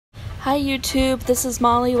Hi YouTube, this is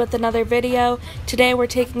Molly with another video. Today we're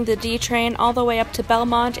taking the D train all the way up to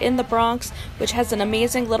Belmont in the Bronx, which has an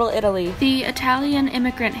amazing Little Italy. The Italian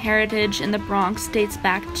immigrant heritage in the Bronx dates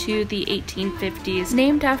back to the 1850s.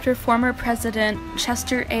 Named after former President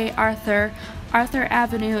Chester A. Arthur, Arthur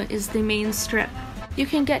Avenue is the main strip. You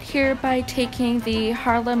can get here by taking the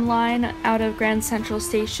Harlem line out of Grand Central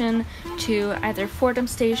Station to either Fordham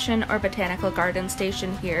Station or Botanical Garden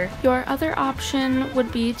Station here. Your other option would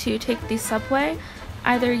be to take the subway,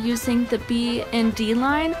 either using the B and D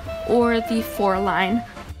line or the 4 line.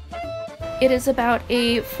 It is about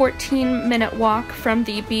a 14-minute walk from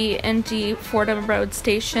the B and D Fordham Road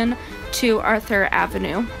Station to Arthur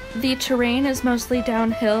Avenue. The terrain is mostly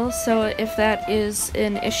downhill, so if that is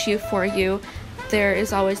an issue for you, there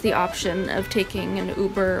is always the option of taking an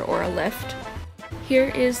Uber or a Lyft. Here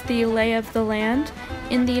is the lay of the land.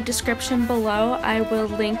 In the description below, I will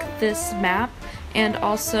link this map and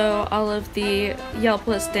also all of the Yelp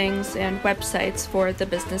listings and websites for the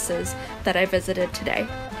businesses that I visited today.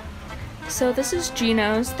 So this is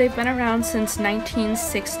Gino's. They've been around since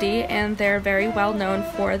 1960 and they're very well known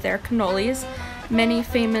for their cannolis. Many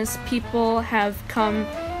famous people have come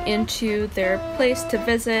into their place to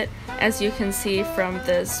visit, as you can see from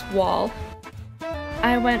this wall.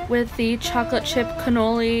 I went with the chocolate chip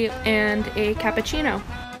cannoli and a cappuccino.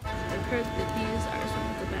 I've heard that these are some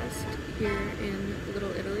of the best here in Little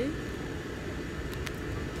Italy.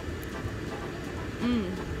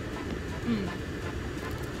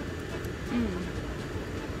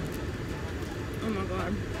 Oh my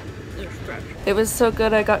god, they're fresh. It was so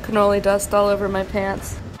good I got cannoli dust all over my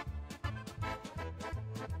pants.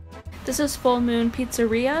 This is Full Moon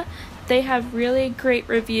Pizzeria. They have really great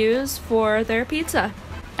reviews for their pizza.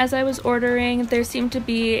 As I was ordering, there seemed to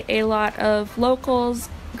be a lot of locals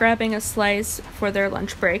grabbing a slice for their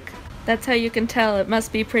lunch break. That's how you can tell it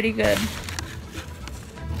must be pretty good.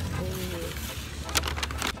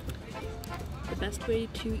 The best way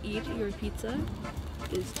to eat your pizza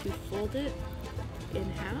is to fold it in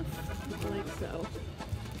half, like so.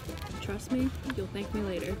 Trust me, you'll thank me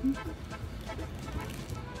later.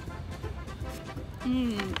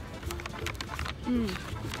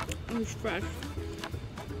 It's fresh.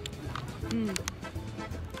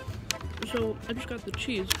 So I just got the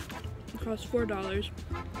cheese. It cost $4.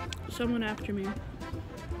 Someone after me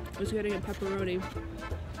was getting a pepperoni.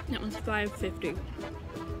 That one's $5.50.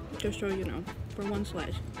 Just so you know, for one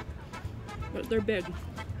slice. But they're big.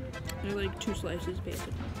 They're like 2 slices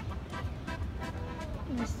basically.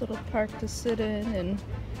 Nice little park to sit in and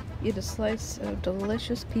eat a slice of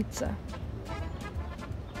delicious pizza.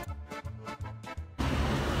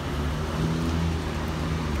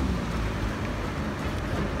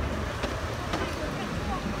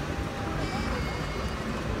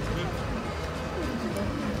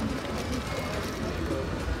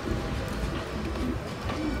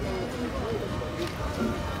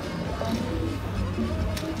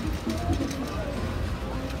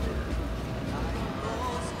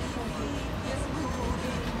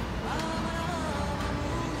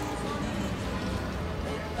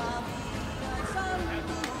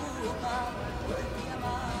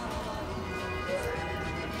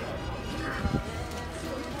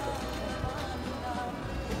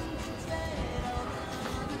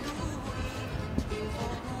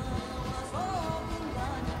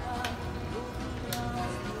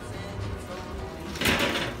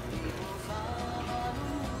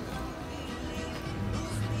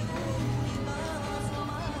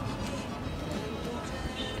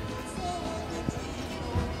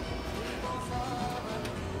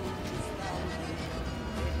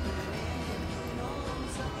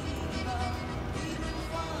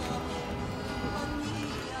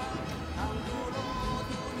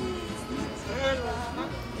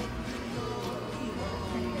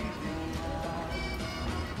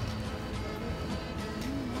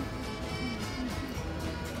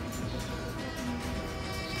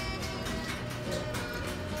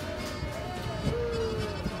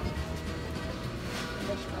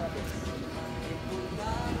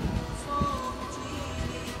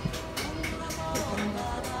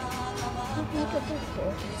 Look at this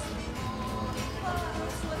store.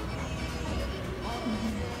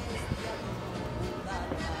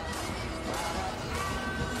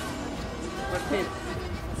 What's it?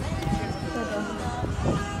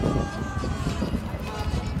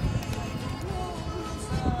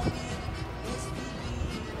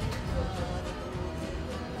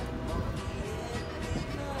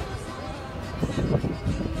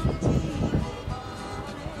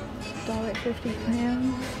 $1.50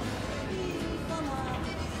 clams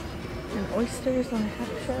and oysters on a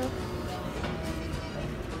half shell.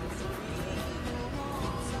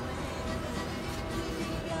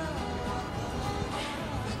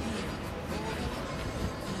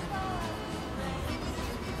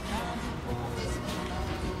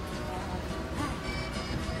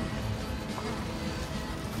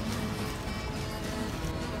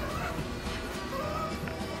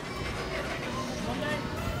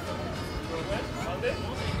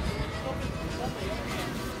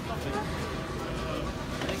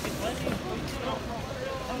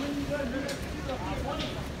 This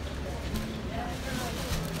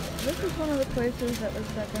is one of the places that was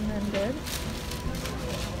recommended.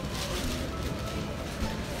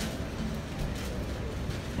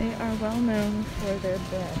 They are well known for their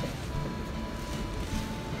bread.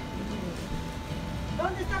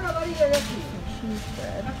 ¿Dónde está la varilla de aquí? Cheese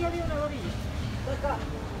bread. Aquí había una varilla. Acá.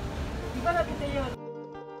 ¿Y para qué te lleva?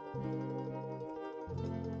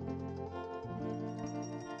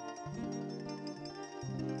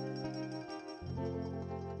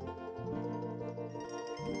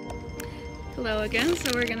 Hello again,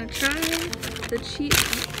 so we're gonna try the cheese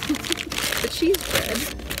the cheese bread.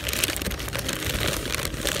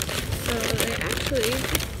 So they actually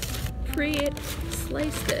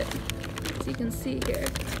pre-sliced it, as you can see here.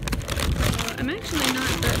 I'm actually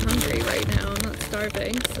not that hungry right now, I'm not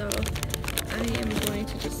starving, so I am going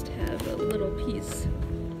to just have a little piece.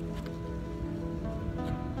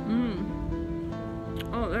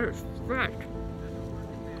 Oh, that is fresh.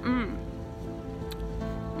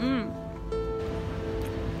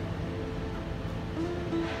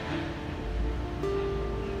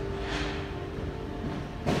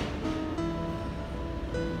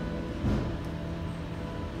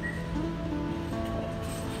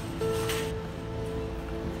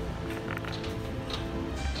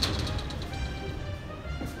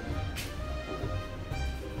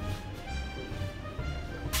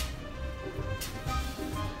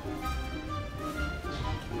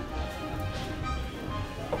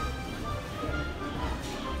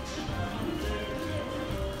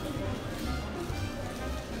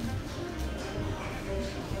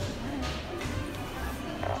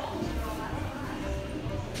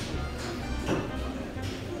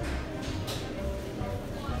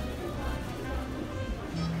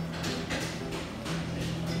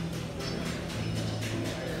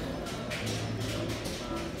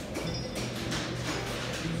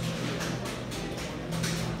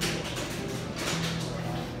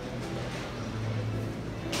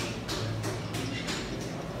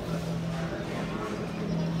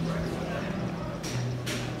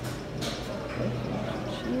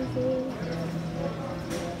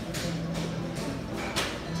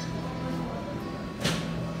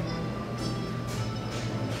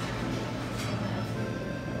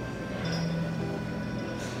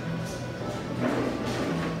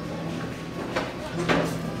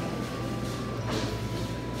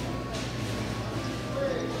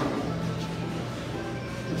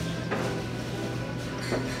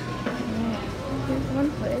 Here's one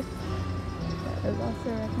place that is also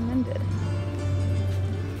recommended.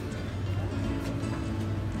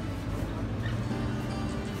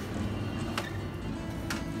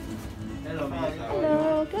 Hello, Mia.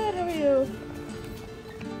 Hello, good, how are you?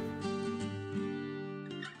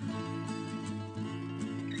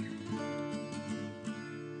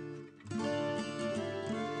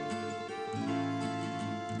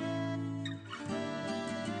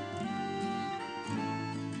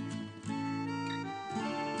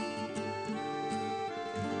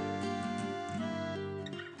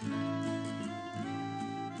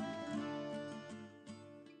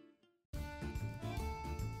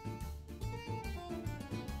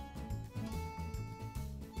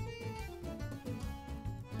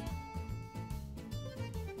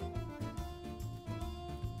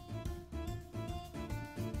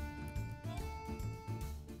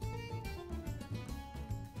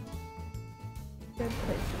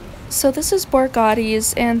 So this is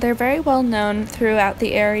Borgatti's, and they're very well known throughout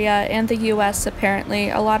the area and the US apparently.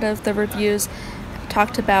 A lot of the reviews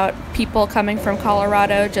talked about people coming from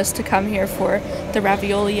Colorado just to come here for the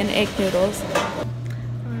ravioli and egg noodles.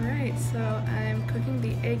 Alright, so I'm cooking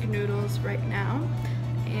the egg noodles right now,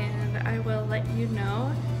 and I will let you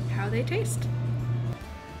know how they taste.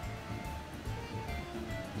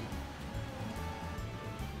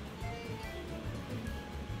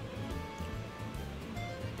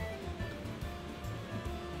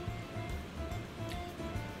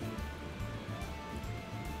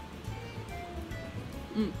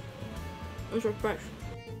 Those are fresh.